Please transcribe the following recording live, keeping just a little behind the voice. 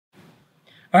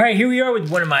All right, here we are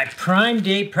with one of my Prime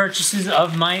Day purchases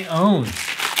of my own. Let's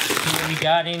see what we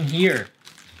got in here.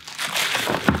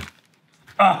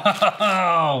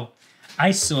 Oh,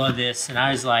 I saw this and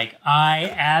I was like,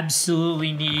 I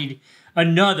absolutely need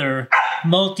another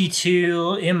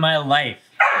multi-tool in my life.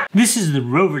 This is the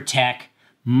RoverTac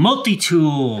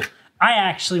Multitool. I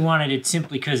actually wanted it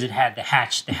simply because it had the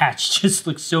hatch. The hatch just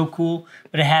looks so cool,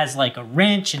 but it has like a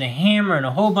wrench and a hammer and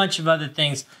a whole bunch of other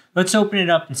things. Let's open it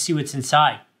up and see what's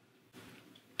inside.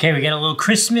 Okay, we got a little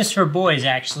Christmas for boys,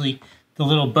 actually. The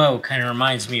little bow kind of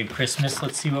reminds me of Christmas.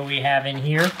 Let's see what we have in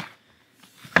here.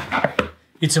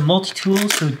 It's a multi-tool,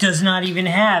 so it does not even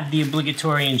have the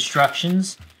obligatory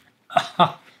instructions.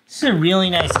 This is a really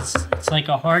nice, it's like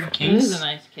a hard case. This is a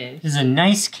nice case. This is a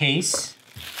nice case.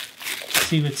 Let's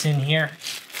see what's in here.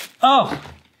 Oh,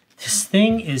 this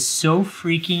thing is so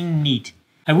freaking neat.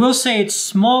 I will say it's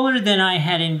smaller than I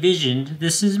had envisioned.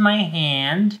 This is my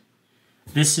hand.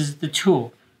 This is the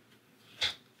tool.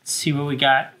 Let's see what we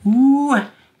got. Ooh,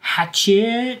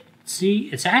 hatchet. See,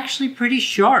 it's actually pretty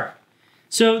sharp.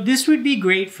 So this would be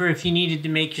great for if you needed to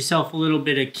make yourself a little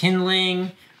bit of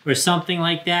kindling or something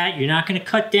like that. You're not going to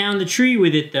cut down the tree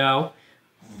with it though.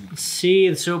 Let's see,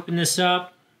 let's open this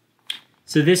up.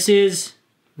 So this is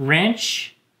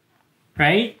wrench,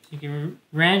 right? You can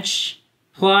wrench,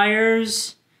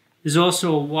 pliers. There's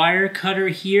also a wire cutter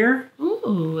here.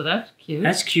 Ooh, that's cute.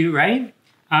 That's cute, right?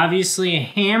 Obviously a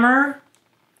hammer.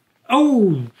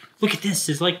 Oh, look at this.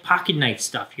 There's like pocket knife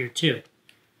stuff here too.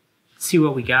 Let's see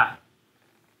what we got.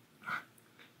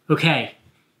 Okay,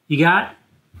 you got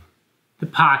the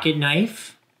pocket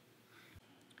knife.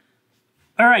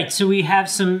 All right, so we have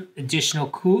some additional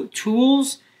cool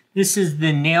tools. This is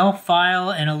the nail file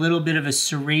and a little bit of a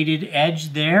serrated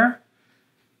edge there.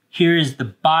 Here is the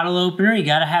bottle opener, you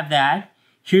gotta have that.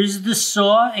 Here's the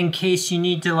saw in case you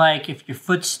need to, like, if your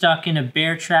foot's stuck in a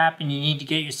bear trap and you need to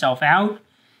get yourself out.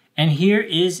 And here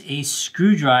is a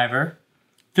screwdriver,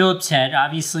 Phillips head.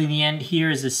 Obviously the end here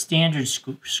is a standard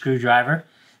screwdriver.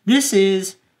 This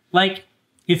is like,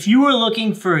 if you were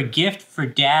looking for a gift for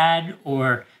dad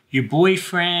or your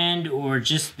boyfriend or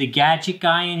just the gadget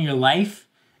guy in your life,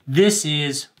 this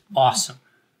is awesome.